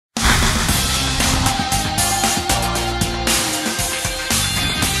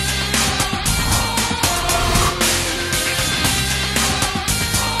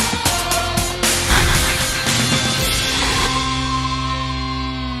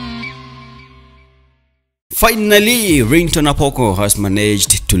Finally, Ringtone Apoko has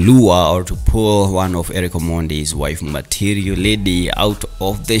managed to lure or to pull one of Eric OMONDI's wife material lady out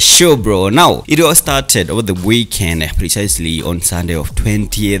of the show, bro. Now, it all started over the weekend, precisely on Sunday of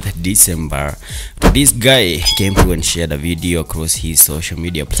 20th December. This guy came through and shared a video across his social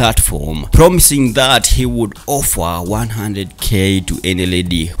media platform, promising that he would offer 100k to any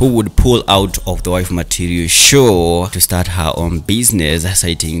lady who would pull out of the wife material show to start her own business,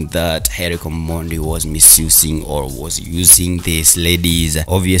 citing that Eric OMONDI was misusing or was using these ladies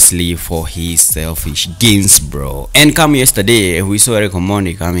obviously for his selfish gains, bro. And come yesterday, we saw Eric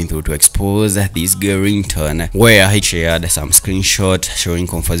OMONDI coming through to expose this girl Ringtone, where he shared some screenshot showing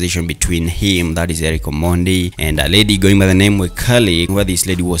conversation between him, that is Eric OMONDI, and a lady going by the name Mwikali, where this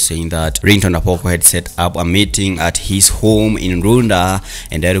lady was saying that Ringtone Apoko had set up a meeting at his home in Runda,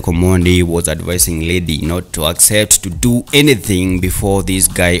 and Eric OMONDI was advising lady not to accept to do anything before this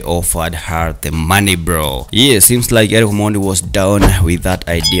guy offered her the money, bro. Yeah, seems like Eric OMONDI was down with that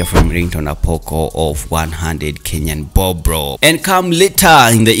idea from Ringtone Apoko of 100 Kenyan bob, bro. And come later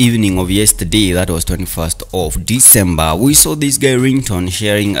in the evening of yesterday, that was 21st of December, we saw this guy Ringtone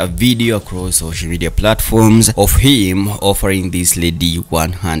sharing a video across social media platforms of him offering this lady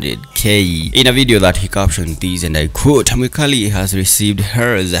 100k. In a video that he captioned this, and I quote, "Mwikali has received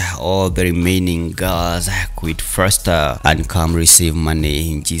hers, all the remaining girls quit faster and come receive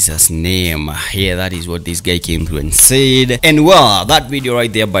money in Jesus' name." Yeah, that is what this guy came through and said. And well, that video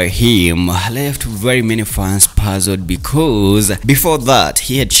right there by him left very many fans puzzled, because before that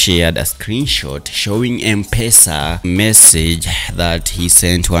he had shared a screenshot showing M-Pesa message that he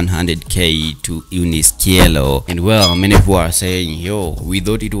sent 100k to Eunice Kielo. And well, many people are saying, yo, we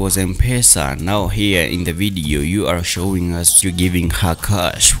thought it was M-Pesa. Now here in the video you are showing us you giving her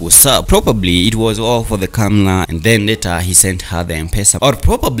cash. What's up? Probably it was all for the camera, and then later he sent her the M-Pesa. Or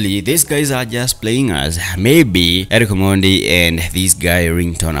probably these guys are just playing us. Maybe Eric OMONDI and this guy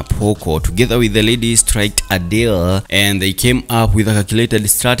Ringtone Apoko together with the ladies striked a deal and they came up with a calculated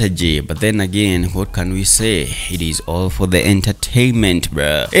strategy. But then again, what can we say? It is all for the entertainment,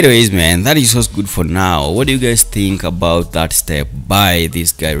 bro. Anyways, man, that is what's good for now. What do you guys think about that step by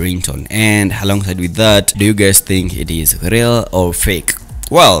this guy Ringtone? And alongside with that, do you guys think it is real or fake?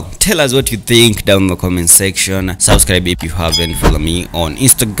 Well, tell us what you think down in the comment section. Subscribe if you haven't. Follow me on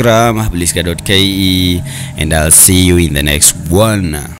Instagram, bliska.ke, and I'll see you in the next one.